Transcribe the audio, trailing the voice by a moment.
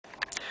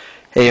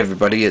Hey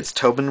everybody, it's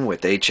Tobin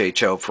with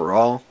HHO for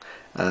All.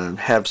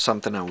 Have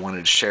something I wanted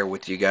to share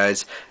with you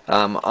guys.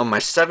 On my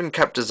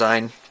 7-cup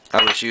design,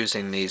 I was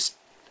using these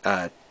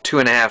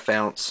 2.5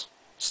 ounce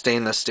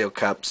stainless steel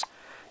cups.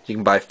 You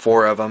can buy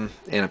 4 of them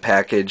in a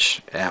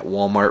package at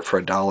Walmart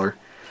for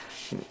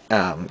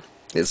 $1.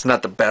 It's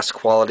not the best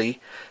quality,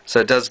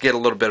 so it does get a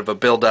little bit of a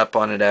build up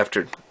on it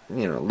after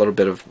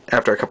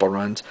after a couple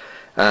runs.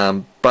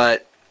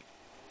 But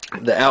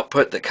the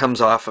output that comes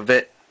off of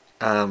it,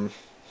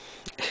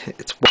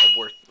 it's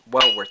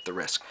well worth the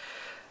risk.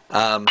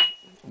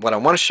 What I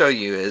want to show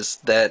you is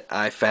that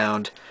I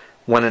found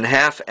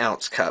 1.5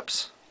 ounce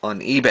cups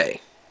on eBay,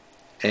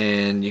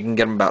 and you can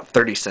get them about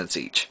 30 cents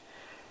each.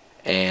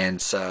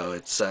 And so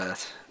it's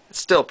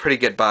still a pretty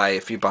good buy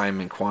if you buy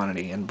them in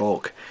quantity in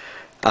bulk.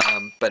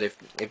 But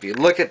if you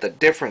look at the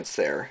difference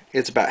there,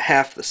 it's about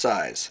half the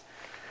size.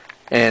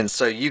 And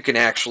so you can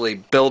actually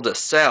build a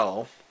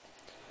cell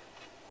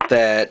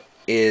that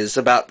is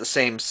about the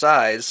same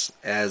size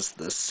as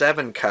the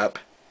 7-cup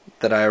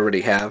that I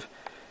already have,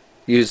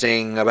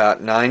 using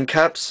about 9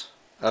 cups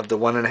of the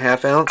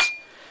 1.5 ounce.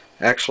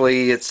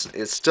 Actually, it's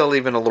still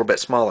even a little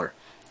bit smaller,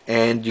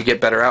 and you get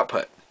better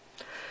output.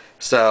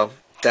 So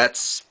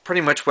that's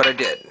pretty much what I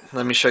did.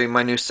 Let me show you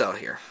my new cell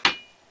here.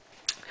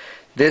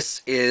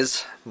 This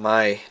is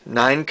my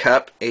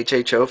 9-cup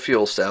HHO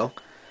fuel cell,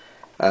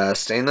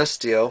 stainless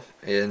steel,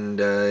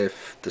 and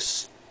if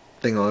this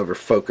thing will ever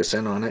focus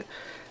in on it.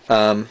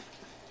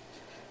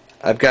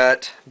 I've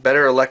got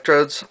better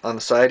electrodes on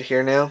the side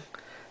here now.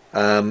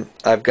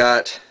 I've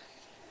got,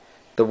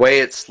 the way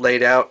it's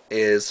laid out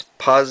is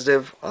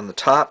positive on the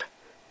top,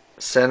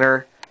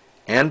 center,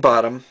 and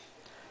bottom,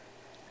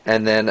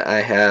 and then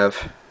I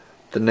have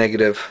the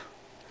negative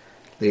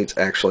leads.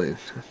 Actually,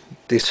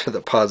 these are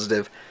the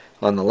positive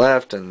on the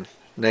left and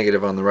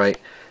negative on the right.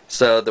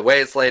 So the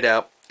way it's laid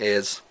out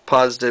is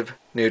positive,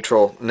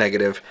 neutral,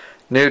 negative,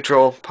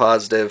 neutral,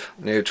 positive,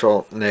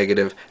 neutral,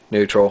 negative,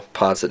 neutral,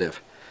 positive.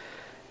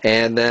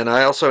 And then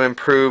I also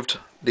improved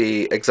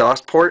the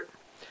exhaust port,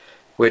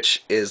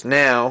 which is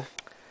now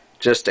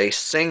just a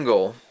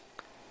single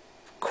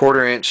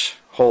 1/4 inch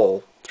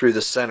hole through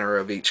the center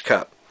of each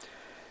cup.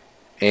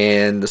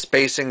 And the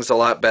spacing's a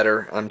lot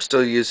better. I'm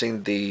still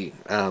using the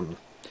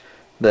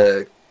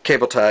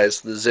cable ties,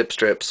 the zip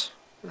strips.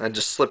 I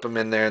just slip them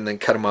in there and then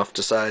cut them off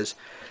to size.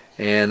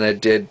 And I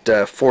did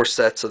 4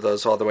 sets of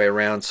those all the way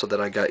around so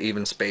that I got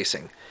even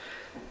spacing.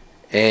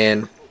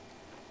 And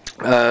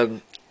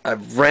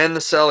I've ran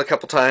the cell a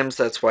couple times,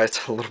 that's why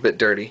it's a little bit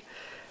dirty.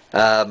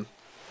 And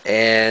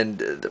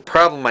the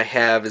problem I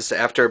have is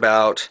after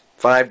about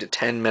 5 to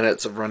 10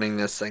 minutes of running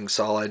this thing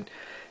solid,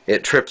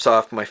 it trips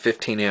off my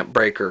 15 amp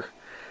breaker.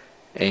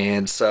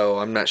 And so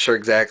I'm not sure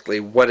exactly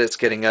what it's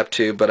getting up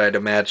to, but I'd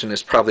imagine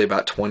it's probably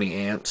about 20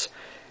 amps.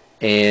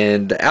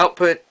 And the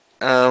output,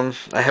 I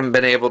haven't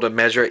been able to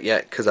measure it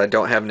yet because I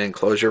don't have an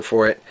enclosure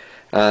for it.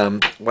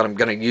 What I'm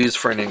going to use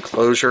for an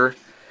enclosure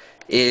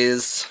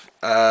is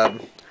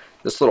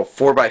this little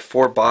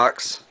 4x4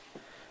 box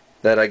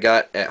that I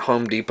got at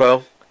Home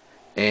Depot,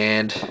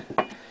 and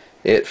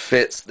it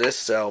fits this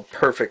cell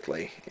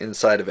perfectly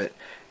inside of it,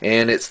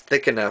 and it's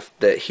thick enough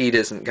that heat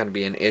isn't going to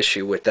be an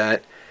issue with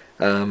that.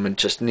 I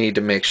just need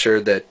to make sure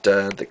that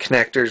the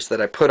connectors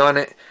that I put on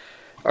it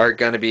are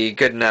going to be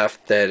good enough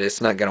that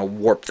it's not going to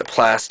warp the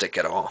plastic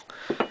at all.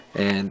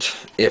 And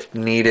if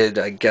needed,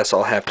 I guess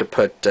I'll have to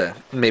put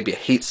maybe a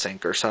heat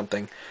sink or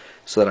something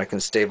so that I can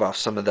stave off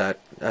some of that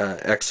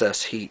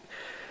excess heat.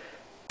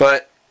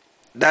 But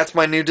that's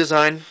my new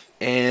design,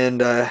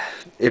 and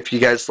if you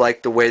guys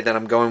like the way that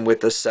I'm going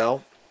with this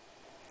cell,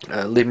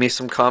 leave me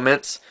some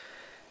comments,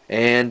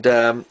 and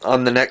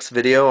on the next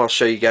video I'll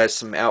show you guys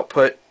some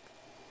output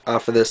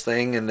off of this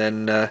thing, and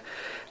then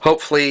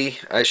hopefully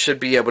I should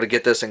be able to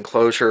get this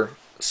enclosure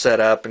set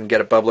up and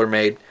get a bubbler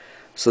made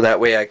so that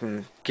way I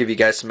can give you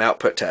guys some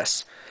output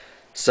tests.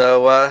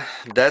 So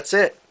that's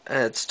it.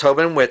 It's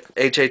Tobin with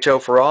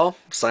HHO for All,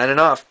 signing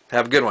off.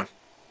 Have a good one.